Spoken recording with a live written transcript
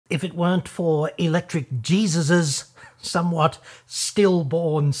If it weren't for electric Jesuses, somewhat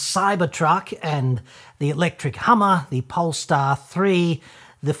stillborn Cybertruck and the electric Hummer, the Polestar 3,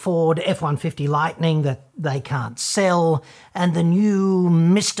 the Ford F-150 Lightning that they can't sell, and the new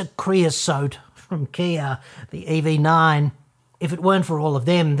Mr. Creosote from Kia, the EV9. If it weren't for all of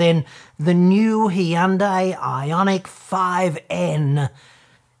them, then the new Hyundai IONIQ 5N,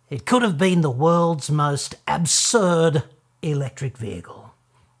 it could have been the world's most absurd electric vehicle.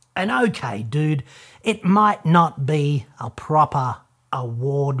 And okay, dude, it might not be a proper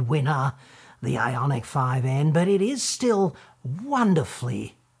award winner, the IONIQ 5N, but it is still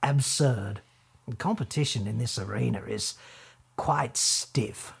wonderfully absurd. The competition in this arena is quite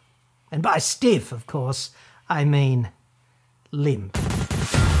stiff. And by stiff, of course, I mean limp.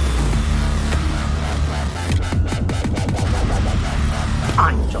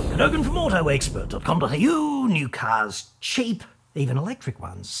 I'm John Cadogan from AutoExpert.com.au. New cars cheap, even electric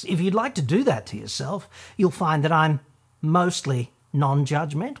ones. If you'd like to do that to yourself, you'll find that I'm mostly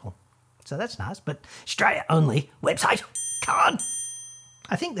non-judgmental. So that's nice, but Australia only website. Come on.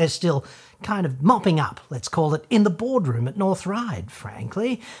 I think they're still kind of mopping up, let's call it, in the boardroom at North Ryde,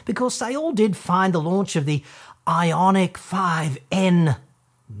 frankly, because they all did find the launch of the IONIQ 5N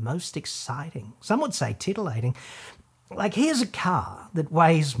most exciting. Some would say titillating. Like, here's a car that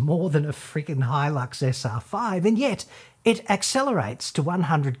weighs more than a freaking Hilux SR5, and yet it accelerates to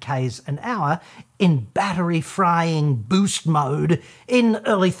 100 k's an hour in battery-frying boost mode in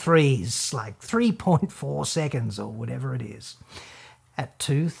early threes, like 3.4 seconds or whatever it is, at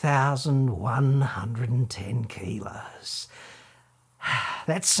 2,110 kilos.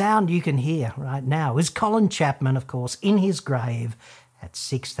 That sound you can hear right now is Colin Chapman, of course, in his grave at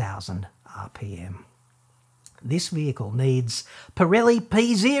 6,000 RPM. This vehicle needs Pirelli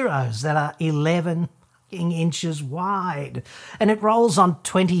P0s that are 11 inches wide, and it rolls on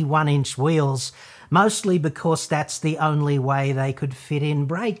 21-inch wheels, mostly because that's the only way they could fit in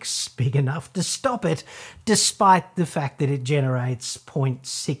brakes big enough to stop it, despite the fact that it generates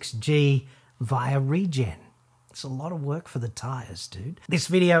 0.6 G via regen. It's a lot of work for the tyres, dude. This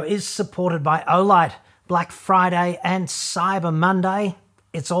video is supported by Olight. Black Friday and Cyber Monday.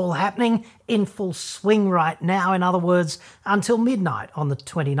 It's all happening in full swing right now. In other words, until midnight on the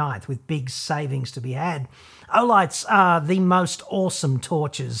 29th, with big savings to be had. Olights are the most awesome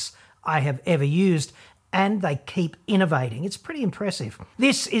torches I have ever used, and they keep innovating. It's pretty impressive.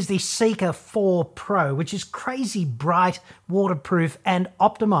 This is the Seeker 4 Pro, which is crazy bright, waterproof, and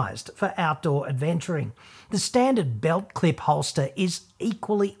optimized for outdoor adventuring. The standard belt clip holster is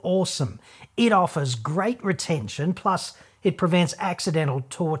equally awesome. It offers great retention, plus it prevents accidental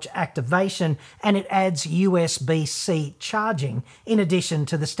torch activation, and it adds USB-C charging in addition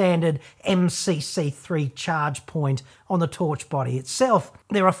to the standard MCC3 charge point on the torch body itself.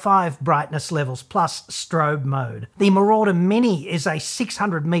 There are 5 brightness levels plus strobe mode. The Marauder Mini is a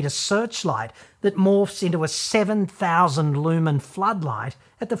 600-metre searchlight that morphs into a 7,000 lumen floodlight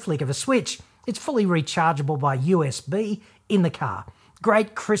at the flick of a switch. It's fully rechargeable by USB in the car.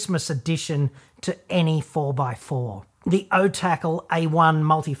 Great Christmas addition to any 4x4. The O-Tackle A1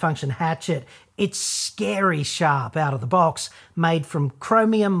 multifunction hatchet, it's scary sharp out of the box, made from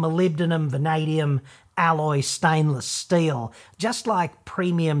chromium, molybdenum, vanadium, alloy stainless steel, just like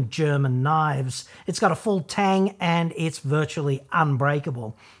premium German knives. It's got a full tang and it's virtually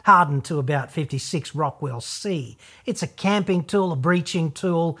unbreakable, hardened to about 56 Rockwell C. It's a camping tool, a breaching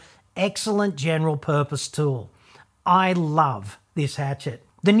tool, excellent general purpose tool. I love this hatchet.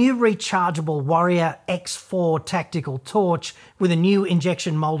 The new rechargeable Warrior X4 tactical torch with a new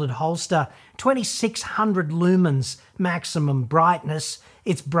injection molded holster, 2600 lumens maximum brightness.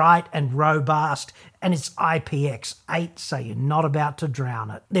 It's bright and robust, and it's IPX8, so you're not about to drown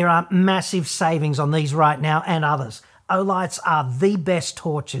it. There are massive savings on these right now and others. Olights are the best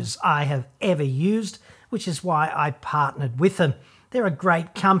torches I have ever used, which is why I partnered with them. They're a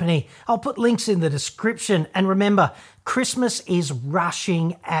great company. I'll put links in the description. And remember, Christmas is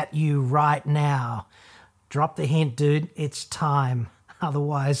rushing at you right now. Drop the hint, dude. It's time.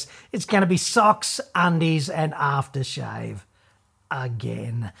 Otherwise, it's going to be socks, undies, and aftershave.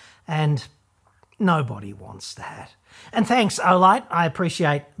 Again. And nobody wants that. And thanks, Olight. I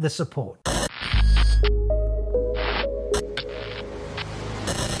appreciate the support.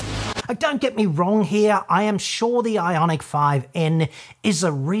 Don't get me wrong here, I am sure the IONIQ 5N is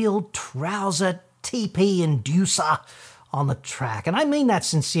a real trouser TP inducer on the track. And I mean that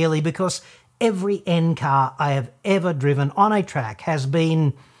sincerely, because every N car I have ever driven on a track has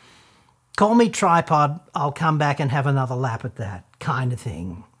been, call me tripod, I'll come back and have another lap at that kind of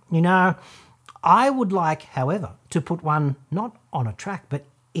thing. You know, I would like, however, to put one not on a track, but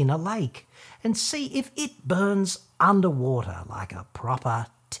in a lake and see if it burns underwater like a proper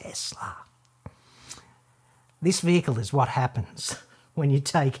Tesla. This vehicle is what happens when you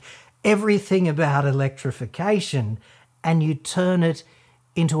take everything about electrification and you turn it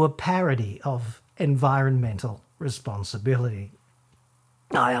into a parody of environmental responsibility.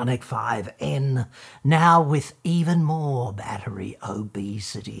 IONIQ 5N, now with even more battery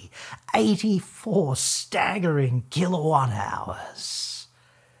obesity, 84 staggering kilowatt hours.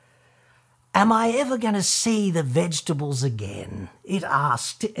 Am I ever going to see the vegetables again? It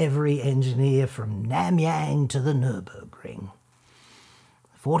asked every engineer from Namyang to the Nürburgring.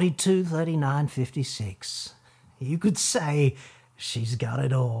 42, 39, 56. You could say she's got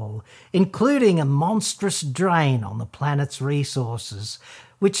it all, including a monstrous drain on the planet's resources,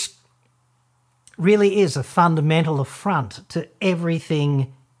 which really is a fundamental affront to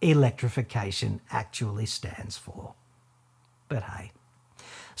everything electrification actually stands for. But hey.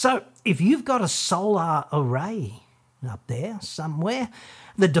 So if you've got a solar array up there somewhere,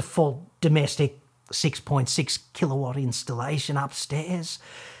 the default domestic 6.6 kilowatt installation upstairs,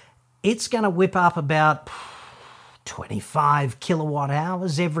 it's going to whip up about 25 kilowatt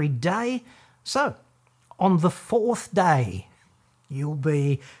hours every day. So on the fourth day, you'll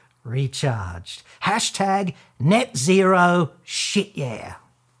be recharged. Hashtag net zero shit yeah.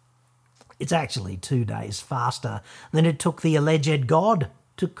 It's actually 2 days faster than it took the alleged God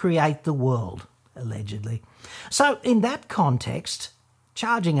to create the world, allegedly. So in that context,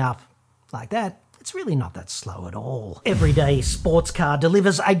 charging up like that, it's really not that slow at all. Everyday sports car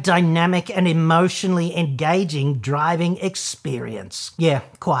delivers a dynamic and emotionally engaging driving experience. Yeah,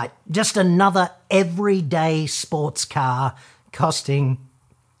 quite. Just another everyday sports car costing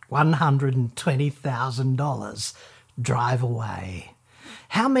 $120,000. Drive away.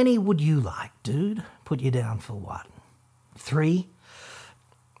 How many would you like, dude? Put you down for what? 3?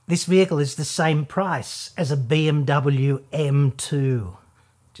 This vehicle is the same price as a BMW M2.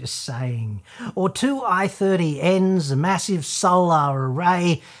 Just saying. Or 2 i30Ns, a massive solar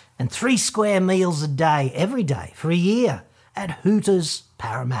array, and 3 square meals a day, every day, for a year, at Hooters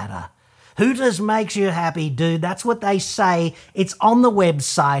Parramatta. Hooters makes you happy, dude. That's what they say. It's on the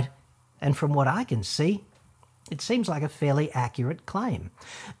website. And from what I can see, it seems like a fairly accurate claim.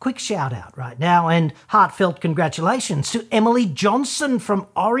 Quick shout out right now and heartfelt congratulations to Emily Johnson from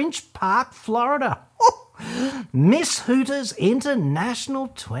Orange Park, Florida. Miss Hooters International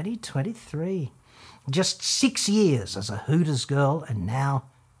 2023. Just 6 years as a Hooters girl and now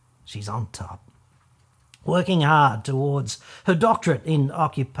she's on top. Working hard towards her doctorate in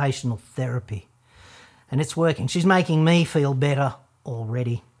occupational therapy. And it's working. She's making me feel better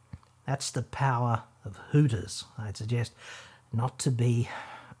already. That's the power of Hooters, I'd suggest, not to be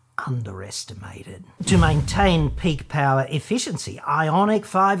underestimated. To maintain peak power efficiency, IONIQ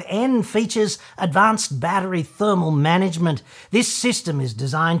 5N features advanced battery thermal management. This system is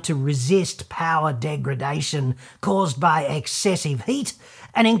designed to resist power degradation caused by excessive heat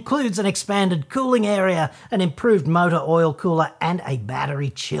and includes an expanded cooling area, an improved motor oil cooler and a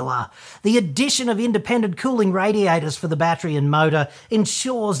battery chiller. The addition of independent cooling radiators for the battery and motor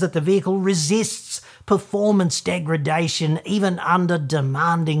ensures that the vehicle resists performance degradation even under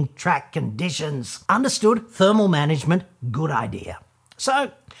demanding track conditions. Understood? Thermal management, good idea.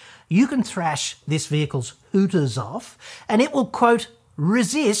 So you can thrash this vehicle's Hooters off and it will, quote,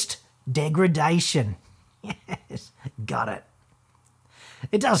 resist degradation. Yes, got it.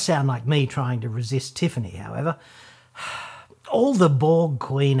 It does sound like me trying to resist Tiffany, however. All the Borg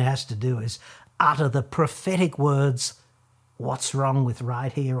Queen has to do is utter the prophetic words, "What's wrong with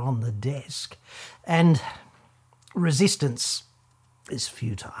right here on the desk?" And resistance is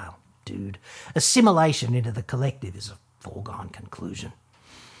futile, dude. Assimilation into the collective is a foregone conclusion.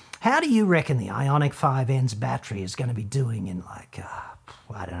 How do you reckon the IONIQ 5N's battery is going to be doing in like,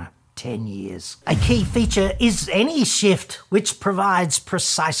 I don't know, 10 years? A key feature is any shift, which provides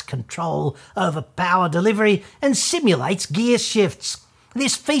precise control over power delivery and simulates gear shifts.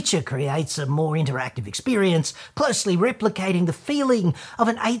 This feature creates a more interactive experience, closely replicating the feeling of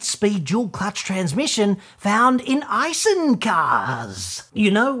an 8-speed dual-clutch transmission found in Ison cars. You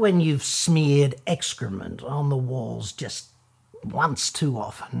know when you've smeared excrement on the walls just once too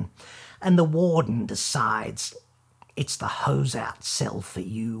often, and the warden decides it's the hose-out cell for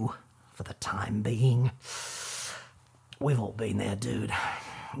you for the time being? We've all been there, dude.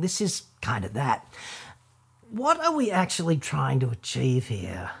 This is kind of that. What are we actually trying to achieve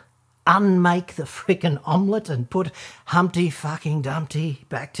here? Unmake the frickin' omelette and put Humpty fucking Dumpty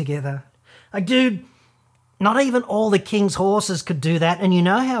back together? Like, dude, not even all the king's horses could do that, and you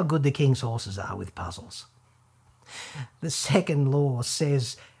know how good the king's horses are with puzzles. The second law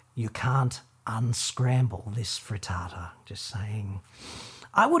says you can't unscramble this frittata. Just saying.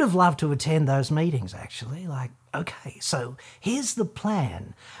 I would have loved to attend those meetings, actually. Like, okay, so here's the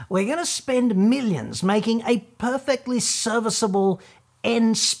plan. We're going to spend millions making a perfectly serviceable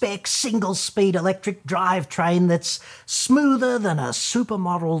N-spec single-speed electric drivetrain that's smoother than a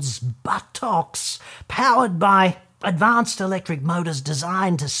supermodel's buttocks, powered by advanced electric motors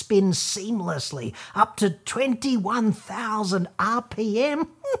designed to spin seamlessly up to 21,000 RPM.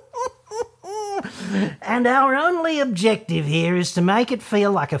 And our only objective here is to make it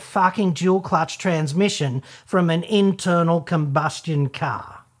feel like a fucking dual-clutch transmission from an internal combustion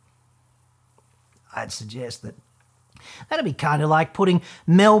car. I'd suggest that'd be kind of like putting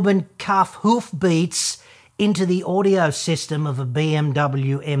Melbourne cuff hoofbeats into the audio system of a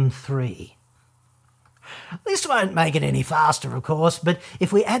BMW M3. This won't make it any faster, of course, but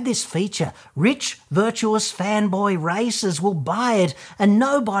if we add this feature, rich, virtuous fanboy racers will buy it and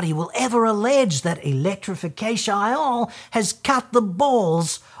nobody will ever allege that electrification has cut the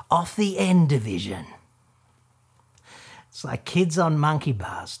balls off the N division. It's like kids on monkey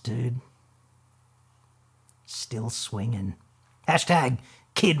bars, dude. Still swinging. Hashtag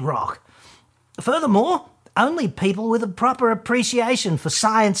Kid Rock. Furthermore, only people with a proper appreciation for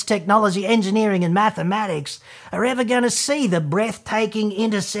science, technology, engineering and mathematics are ever going to see the breathtaking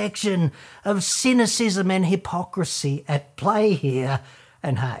intersection of cynicism and hypocrisy at play here.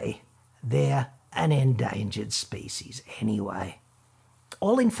 And hey, they're an endangered species anyway.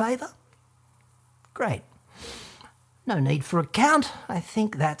 All in favour? Great. No need for a count. I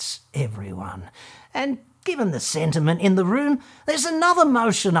think that's everyone. And given the sentiment in the room, there's another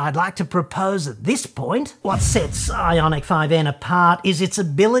motion I'd like to propose at this point. What sets IONIQ 5N apart is its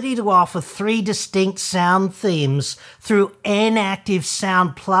ability to offer 3 distinct sound themes through N-Active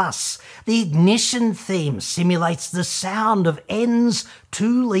Sound Plus. The ignition theme simulates the sound of N's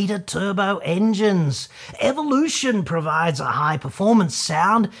 2-litre turbo engines. Evolution provides a high-performance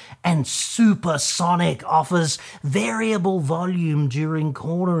sound, and Supersonic offers variable volume during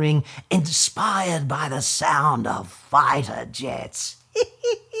cornering, inspired by the sound of fighter jets.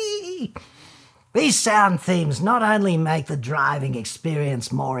 These sound themes not only make the driving experience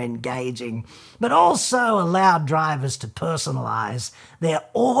more engaging, but also allow drivers to personalise their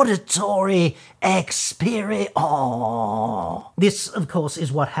auditory experience. This, of course,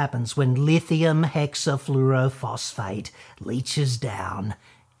 is what happens when lithium hexafluorophosphate leaches down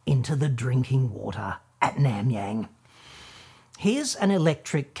into the drinking water at Namyang. Here's an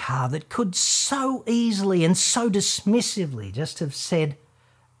electric car that could so easily and so dismissively just have said,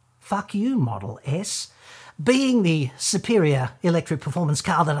 "Fuck you, Model S." Being the superior electric performance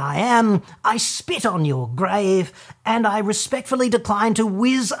car that I am, I spit on your grave and I respectfully decline to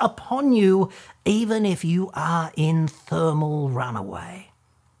whiz upon you, even if you are in thermal runaway.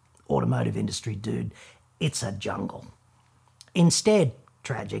 Automotive industry, dude, it's a jungle. Instead,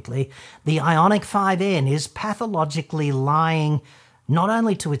 tragically, the IONIQ 5N is pathologically lying not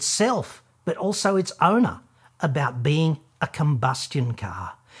only to itself, but also its owner about being a combustion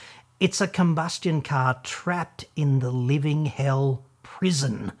car. It's a combustion car trapped in the living hell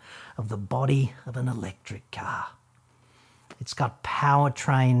prison of the body of an electric car. It's got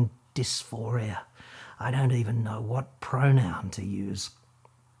powertrain dysphoria. I don't even know what pronoun to use.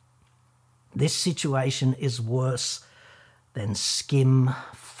 This situation is worse than skim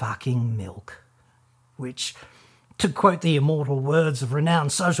fucking milk, which, to quote the immortal words of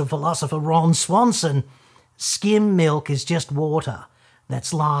renowned social philosopher Ron Swanson, skim milk is just water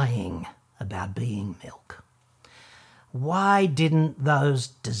that's lying about being milk. Why didn't those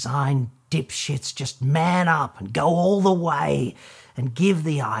design dipshits just man up and go all the way and give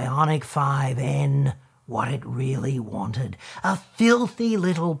the IONIQ 5N what it really wanted? A filthy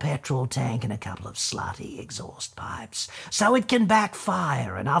little petrol tank and a couple of slutty exhaust pipes, so it can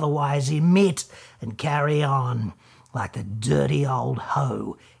backfire and otherwise emit and carry on like the dirty old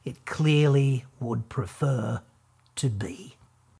hoe it clearly would prefer to be.